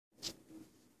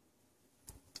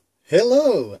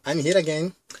Hello, I'm here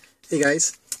again. Hey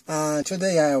guys,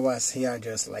 today I was here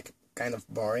just like kind of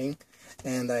boring,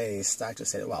 and I started to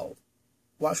say, well,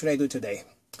 what should I do today?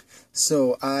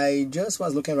 So I just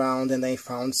was looking around and I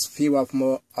found few of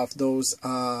more of those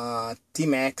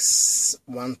Timex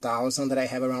 1000 that I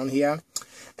have around here,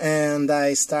 and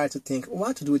I started to think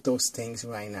what to do with those things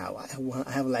right now. I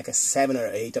have like a 7 or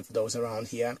 8 of those around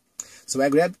here, so I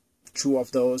grabbed 2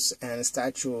 of those and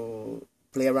start to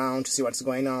play around to see what's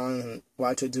going on and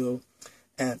what to do.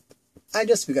 And I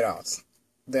just figured out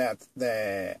that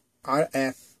the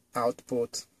RF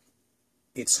output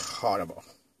it's horrible.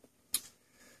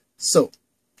 So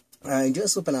I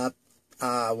just opened up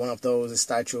one of those,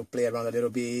 start to play around a little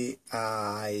bit.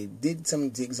 I did some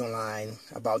digs online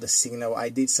about the signal. I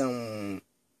did some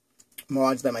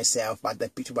mods by myself, but the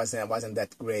picture wasn't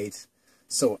that great.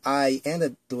 So I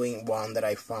ended doing one that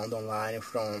I found online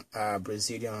from a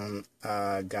Brazilian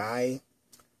guy,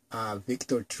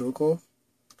 Victor Truco,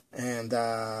 and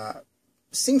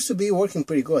seems to be working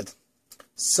pretty good.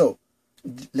 So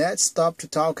let's stop to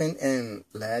talking and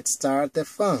let's start the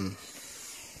fun.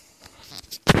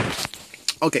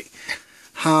 Okay,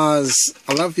 as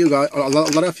a lot of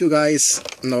you guys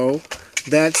know,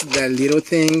 that's the little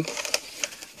thing.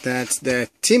 That's the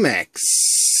Timex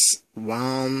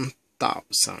 1000.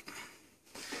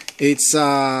 It's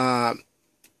a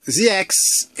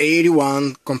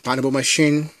ZX81 compatible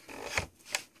machine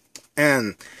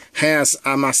and has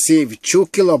a massive 2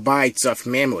 kilobytes of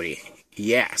memory.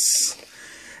 Yes,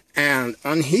 and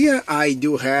on here I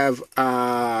do have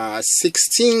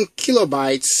 16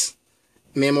 kilobytes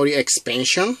memory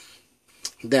expansion.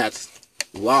 That,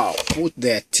 wow, put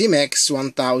the Timex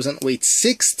 1000 with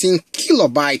 16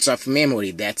 kilobytes of memory.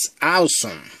 That's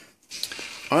awesome.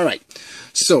 Alright,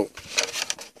 so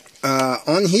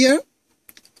on here,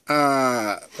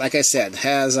 like I said,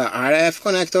 has a RF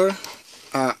connector,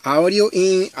 audio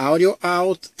in, audio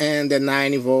out, and the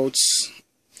 9 volts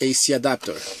AC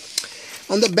adapter.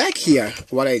 On the back here,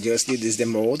 what I just did is the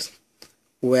mode,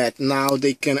 where now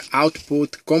they can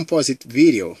output composite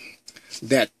video.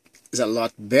 That is a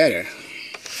lot better.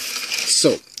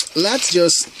 So let's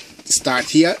just start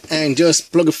here and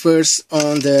just plug first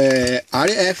on the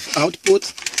RF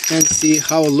output and see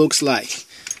how it looks like.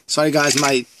 Sorry guys,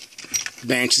 my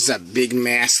bench is a big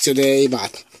mess today,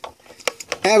 but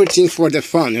everything for the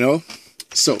fun, you know.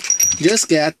 So just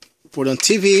put on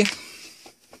TV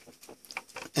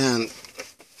and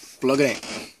plug it in.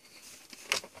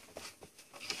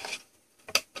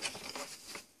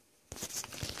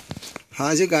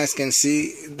 As you guys can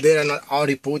see, they are not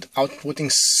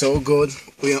outputting so good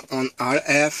on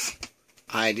RF.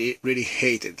 I really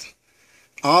hate it.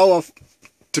 All of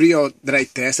 3 that I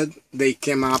tested, they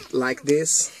came up like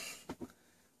this.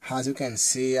 As you can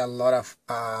see, a lot of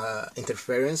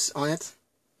interference on it.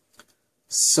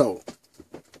 So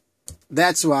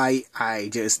that's why I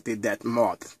just did that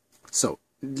mod. So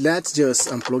let's just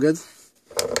unplug it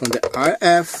from the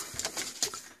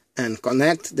RF and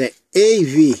connect the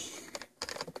AV.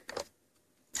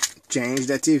 Change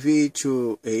the TV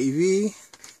to AV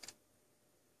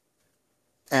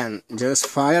and just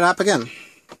fire up again.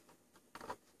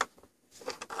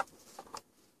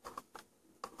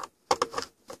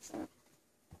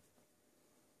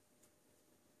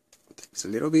 Takes a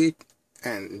little bit,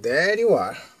 and there you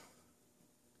are.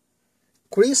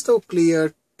 Crystal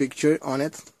clear picture on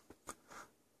it,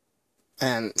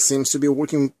 and seems to be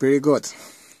working pretty good.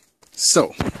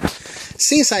 So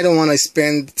since I don't want to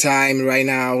spend time right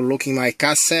now looking my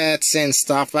cassettes and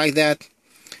stuff like that,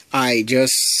 I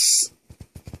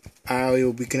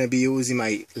will be gonna be using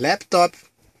my laptop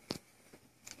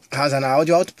as an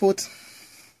audio output,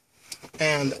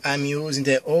 and I'm using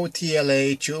the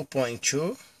OTLA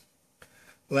 2.2,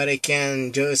 where I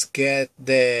can just get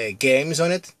the games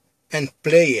on it and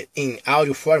play it in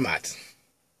audio format.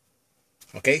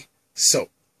 Okay, so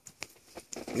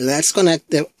let's connect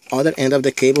the other end of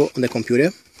the cable on the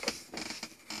computer,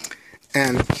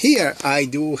 and here I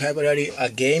do have already a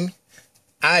game,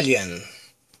 Alien.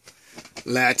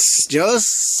 Let's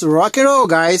just rock and roll,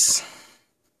 guys.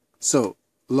 So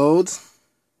load,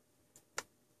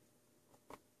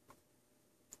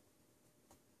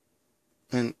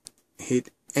 and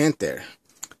hit enter.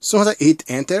 As soon as I hit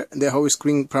enter, the whole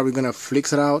screen probably gonna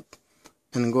flicks it out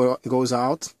and goes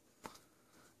out,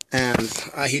 and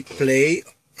I hit play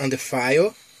on the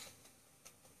file.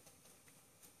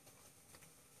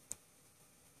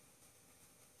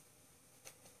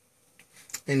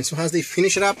 And as soon as they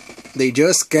finish it up, they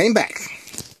just came back.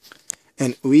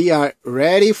 And we are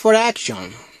ready for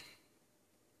action.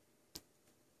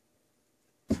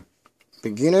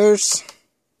 Beginners.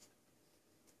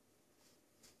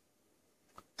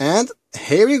 And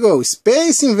here we go,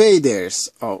 Space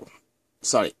Invaders. Oh,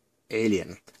 sorry,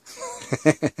 Alien.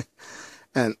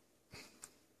 And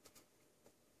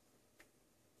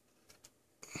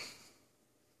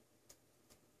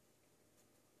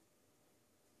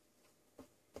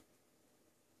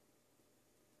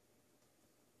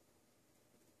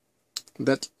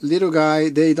that little guy,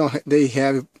 they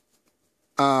have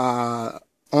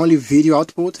only video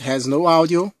output, has no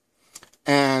audio,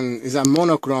 and is a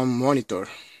monochrome monitor.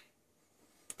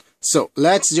 So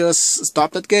let's just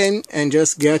stop that game and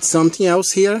just get something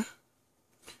else here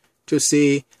to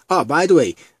see. Oh, by the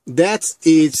way, that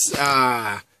is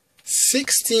a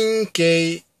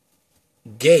 16K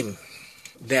game,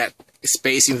 that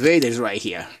Space Invaders right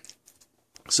here.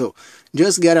 So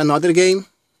just get another game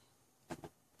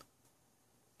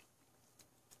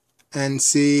and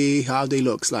see how they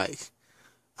looks like.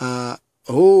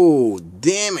 Oh,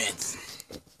 damn it.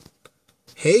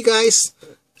 Hey guys,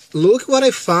 look what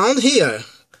I found here.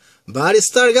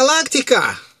 Battlestar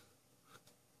Galactica.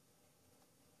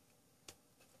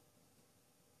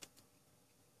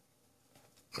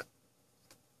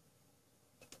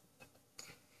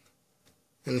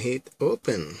 And hit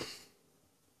open.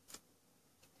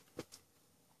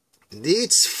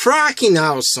 It's fracking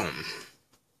awesome.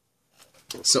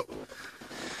 So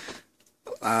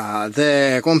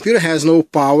the computer has no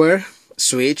power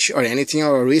switch or anything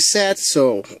or reset,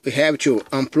 so we have to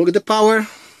unplug the power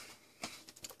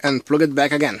and plug it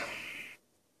back again.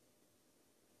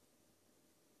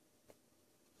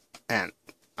 And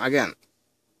again,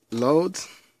 load.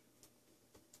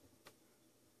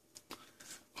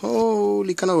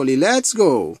 Holy cannoli, let's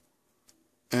go.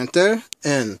 Enter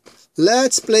and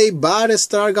let's play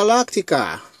Battlestar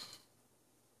Galactica.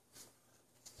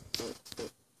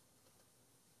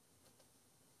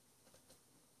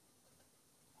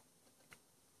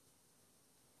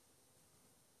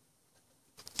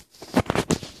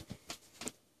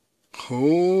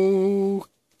 Oh,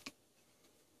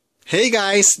 hey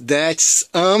guys, that's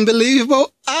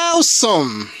unbelievable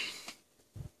awesome.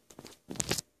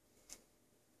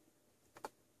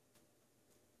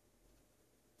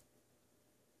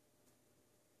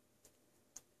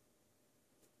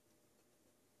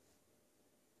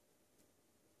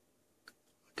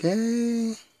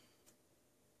 Okay.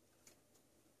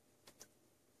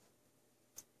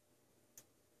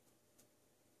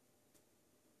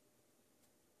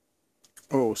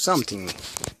 Oh, something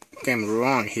came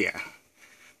wrong here.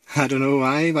 I don't know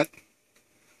why, but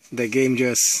the game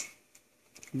just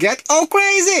get all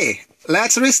crazy.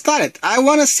 Let's restart it. I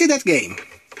want to see that game.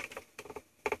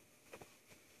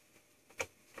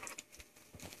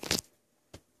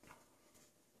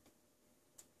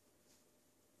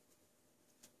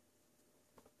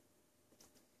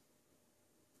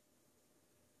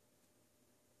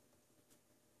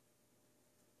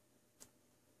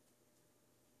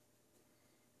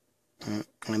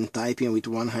 I'm typing with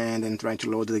one hand and trying to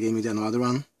load the game with another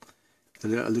one. It's a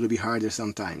little bit harder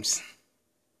sometimes.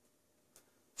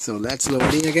 So let's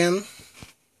load in again.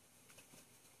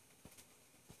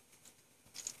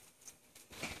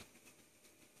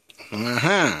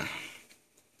 Aha!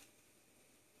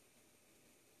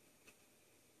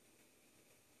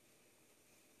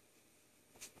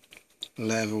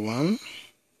 Level 1.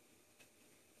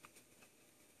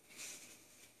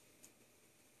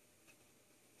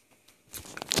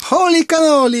 Holy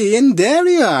cannoli, and there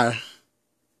we are.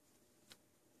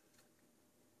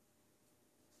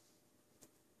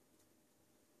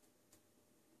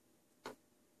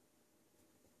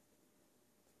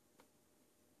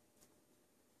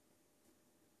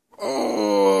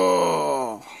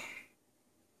 Oh,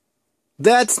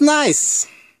 that's nice.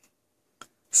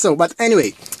 So, but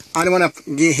anyway, I don't want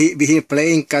to be here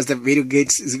playing because the video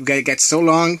gets so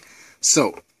long.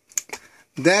 So,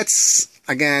 that's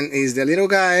again is the little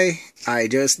guy. I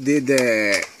just did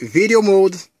the video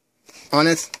mode on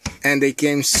it and they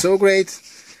came so great.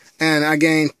 And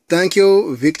again, thank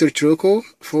you Victor Trucco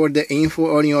for the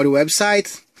info on your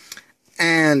website.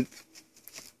 And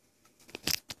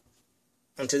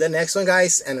until the next one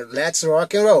guys, and let's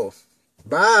rock and roll.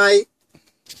 Bye.